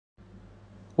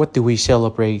What do we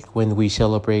celebrate when we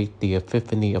celebrate the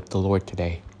Epiphany of the Lord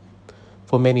today?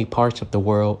 For many parts of the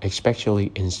world,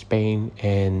 especially in Spain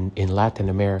and in Latin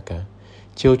America,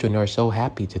 children are so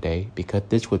happy today because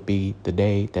this would be the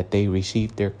day that they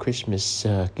receive their Christmas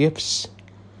gifts.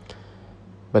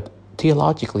 But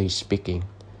theologically speaking,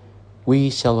 we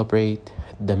celebrate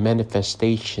the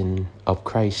manifestation of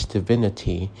Christ's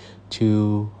divinity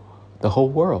to the whole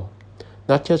world.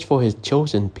 Not just for his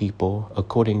chosen people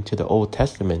according to the Old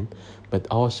Testament, but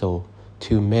also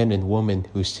to men and women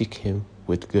who seek him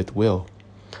with goodwill.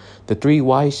 The three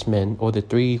wise men, or the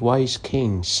three wise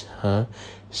kings,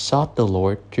 sought the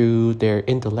Lord through their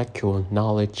intellectual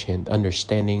knowledge and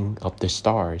understanding of the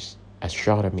stars,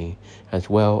 astronomy, as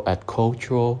well as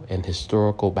cultural and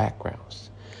historical backgrounds.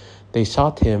 They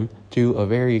sought him through a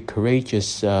very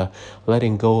courageous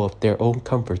letting go of their own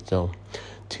comfort zone,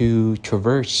 to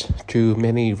traverse through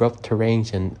many rough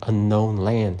terrains and unknown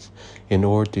lands in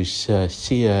order to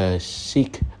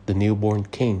seek the newborn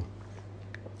king.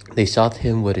 They sought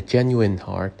him with a genuine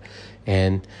heart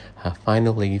and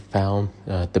finally found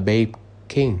the babe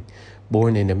king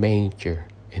born in a manger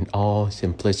in all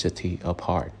simplicity of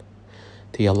heart.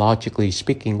 Theologically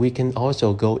speaking, we can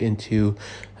also go into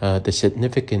the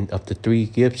significance of the three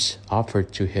gifts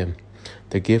offered to him.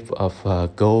 The gift of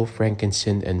gold,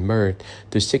 frankincense, and myrrh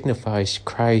to signify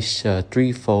Christ's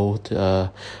threefold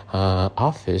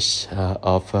office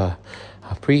of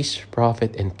priest,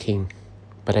 prophet, and king.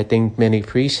 But I think many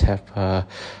priests have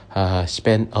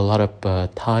spent a lot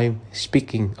of time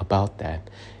speaking about that,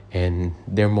 and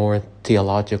they're more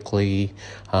theologically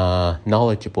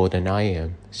knowledgeable than I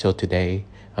am. So today,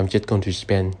 I'm just going to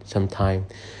spend some time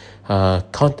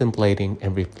contemplating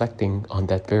and reflecting on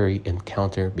that very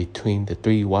encounter between the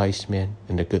three wise men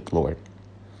and the good Lord.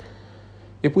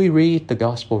 If we read the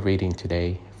gospel reading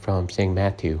today from St.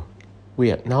 Matthew, we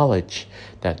acknowledge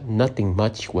that nothing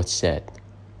much was said.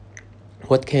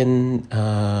 What can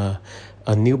a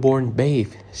newborn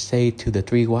babe say to the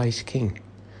three wise kings?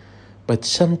 But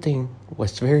something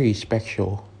was very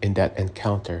special in that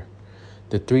encounter.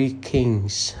 The three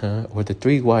kings, or the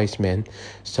three wise men,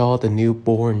 saw the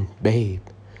newborn babe,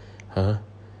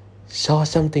 saw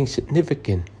something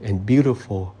significant and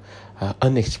beautiful,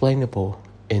 unexplainable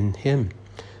in him,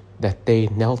 that they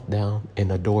knelt down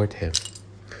and adored him.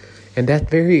 And that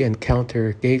very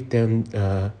encounter gave them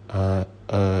a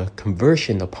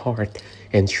conversion of heart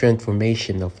and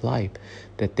transformation of life,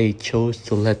 that they chose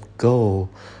to let go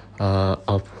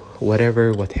of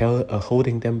whatever was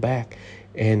holding them back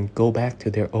and go back to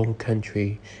their own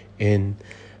country in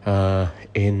a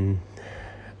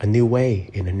new way,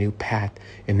 in a new path,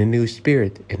 in a new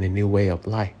spirit, in a new way of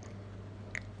life.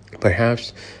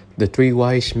 Perhaps the three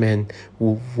wise men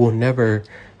will never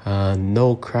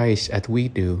know Christ as we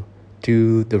do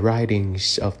through the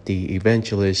writings of the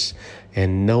evangelists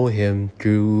and know him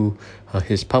through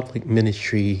his public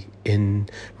ministry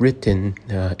written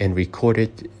and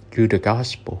recorded through the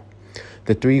gospel.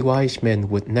 The three wise men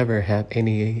would never have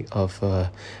any of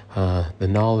the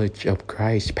knowledge of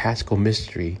Christ's paschal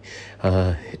mystery,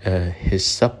 his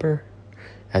supper,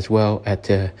 as well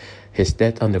as his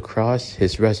death on the cross,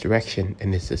 his resurrection,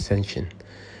 and his ascension.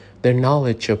 Their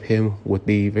knowledge of him would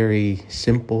be very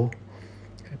simple,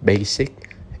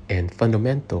 basic, and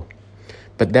fundamental.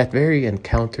 But that very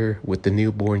encounter with the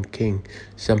newborn king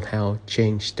somehow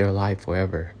changed their life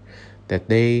forever. That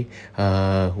they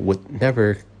would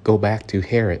never go back to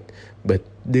Herod, but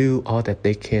do all that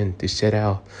they can to set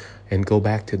out and go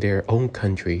back to their own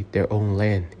country, their own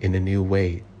land in a new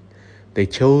way. They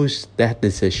chose that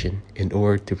decision in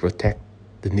order to protect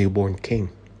the newborn king.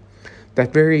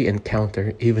 That very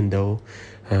encounter, even though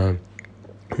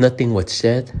nothing was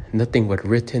said, nothing was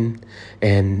written,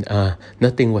 and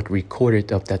nothing was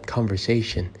recorded of that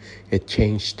conversation, it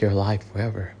changed their life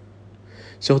forever.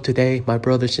 So today, my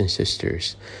brothers and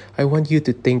sisters, I want you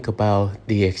to think about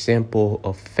the example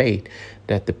of faith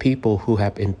that the people who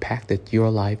have impacted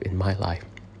your life and my life.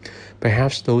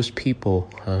 Perhaps those people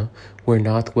were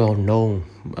not well known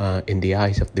in the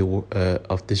eyes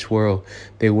of this world.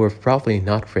 They were probably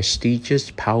not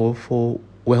prestigious, powerful,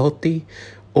 wealthy,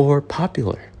 or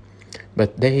popular.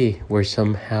 But they were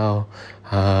somehow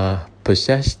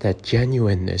possessed that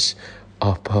genuineness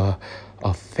of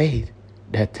faith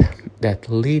that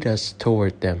lead us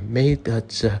toward them, made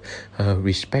us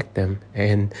respect them,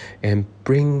 and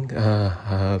bring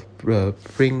a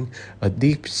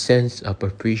deep sense of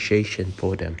appreciation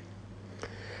for them.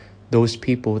 Those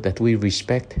people that we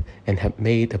respect and have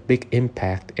made a big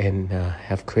impact and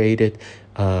have created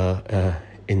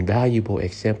invaluable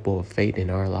example of faith in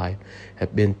our life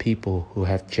have been people who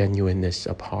have genuineness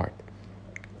of heart.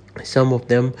 Some of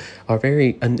them are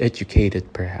very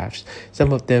uneducated, perhaps.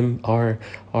 Some of them are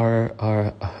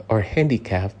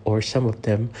handicapped, or some of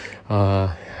them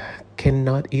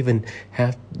cannot even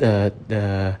have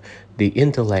the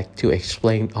intellect to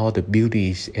explain all the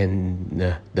beauties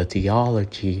and the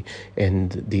theology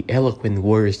and the eloquent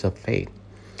words of faith.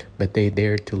 But they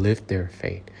dare to live their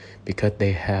faith because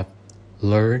they have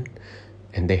learned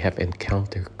and they have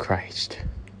encountered Christ.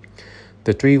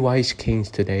 The three wise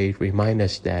kings today remind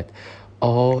us that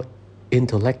all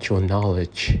intellectual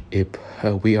knowledge, if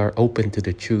we are open to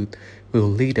the truth, will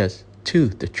lead us to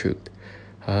the truth.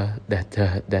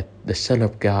 That the Son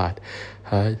of God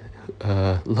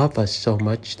loved us so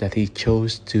much that He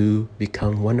chose to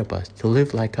become one of us, to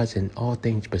live like us in all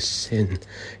things but sin,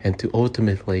 and to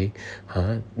ultimately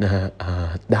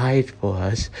died for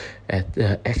us at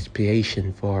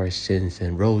expiation for our sins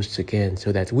and rose again,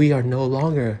 so that we are no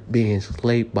longer being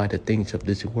enslaved by the things of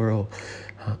this world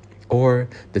or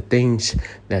the things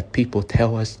that people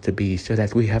tell us to be, so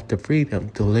that we have the freedom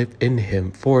to live in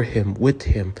Him, for Him, with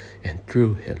Him, and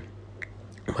through Him.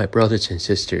 My brothers and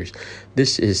sisters,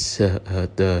 this is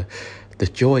the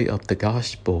joy of the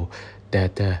gospel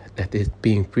that is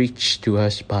being preached to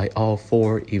us by all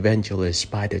four evangelists,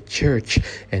 by the church,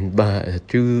 and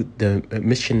through the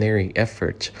missionary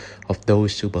efforts of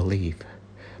those who believe.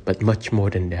 But much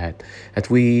more than that, as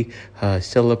we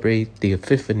celebrate the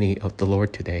Epiphany of the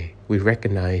Lord today, we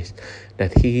recognize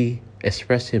that He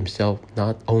expressed Himself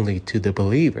not only to the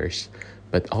believers,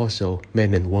 but also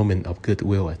men and women of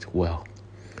goodwill as well.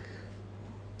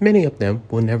 Many of them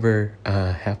will never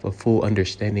have a full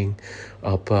understanding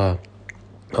of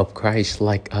Christ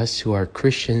like us who are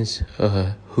Christians,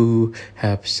 who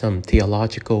have some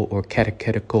theological or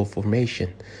catechetical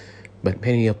formation. But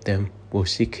many of them will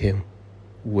seek Him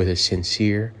with a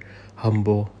sincere,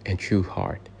 humble, and true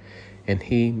heart. And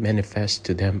He manifests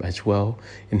to them as well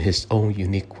in His own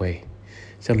unique way.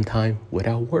 Sometimes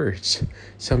without words,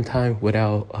 sometimes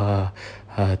without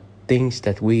things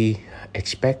that we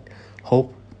expect,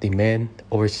 hope, demand,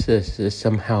 or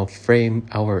somehow frame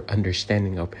our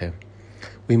understanding of Him.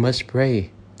 We must pray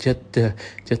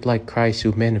just like Christ,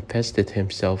 who manifested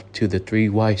Himself to the three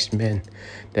wise men,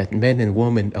 that men and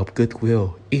women of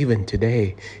goodwill, even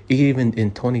today, even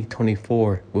in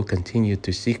 2024, will continue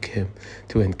to seek Him,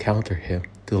 to encounter Him,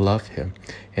 to love Him,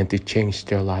 and to change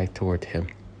their life toward Him.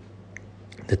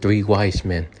 The three wise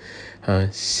men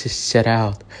set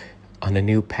out on a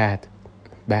new path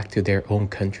back to their own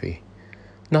country,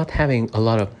 not having a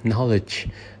lot of knowledge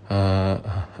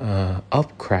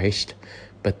of Christ,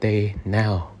 but they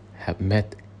now have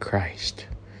met Christ,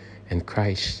 and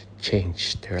Christ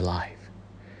changed their life.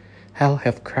 How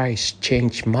have Christ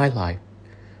changed my life,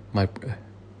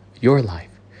 your life,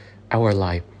 our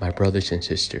life, my brothers and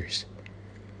sisters?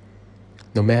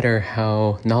 No matter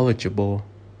how knowledgeable,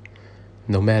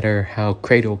 no matter how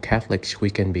cradle Catholics we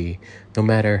can be, no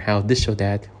matter how this or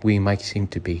that we might seem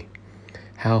to be,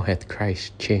 how had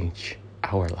Christ changed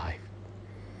our life?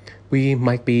 We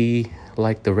might be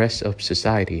like the rest of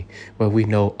society, where we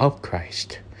know of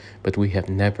Christ, but we have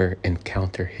never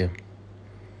encountered Him.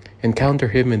 Encounter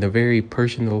Him in a very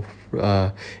personal,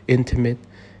 intimate,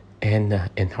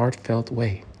 and heartfelt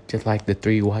way, just like the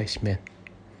three wise men.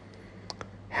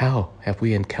 How have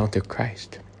we encountered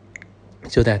Christ?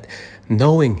 So that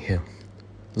knowing Him,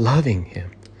 loving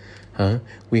Him,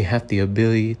 we have the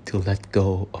ability to let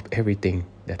go of everything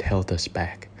that held us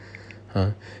back.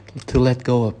 To let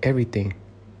go of everything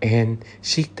and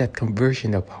seek that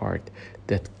conversion of heart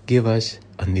that give us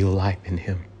a new life in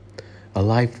Him. A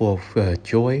life full of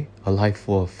joy, a life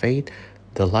full of faith,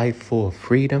 the life full of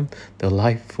freedom, the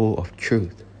life full of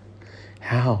truth.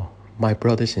 How, my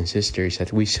brothers and sisters,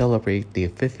 as we celebrate the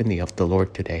Epiphany of the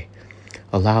Lord today,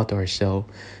 allowed ourselves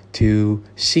to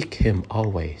seek Him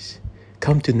always,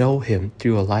 come to know Him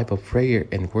through a life of prayer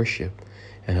and worship,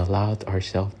 and allowed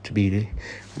ourselves to be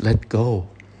let go.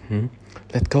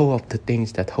 Let go of the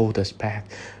things that hold us back,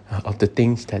 of the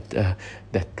things that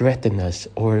threaten us,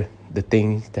 or the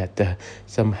things that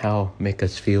somehow make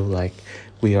us feel like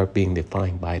we are being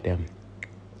defined by them.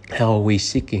 How are we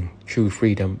seeking true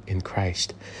freedom in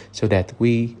Christ, so that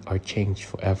we are changed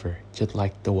forever, just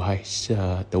like the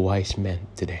wise men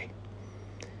today?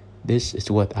 This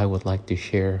is what I would like to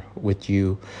share with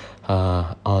you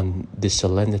on the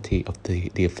solemnity of the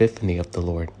Epiphany of the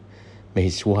Lord. May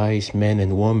His wise men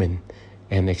and women,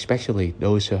 and especially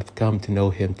those who have come to know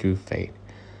Him through faith,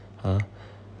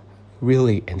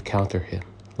 really encounter Him,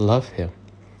 love Him,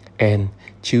 and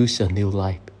choose a new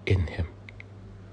life in Him.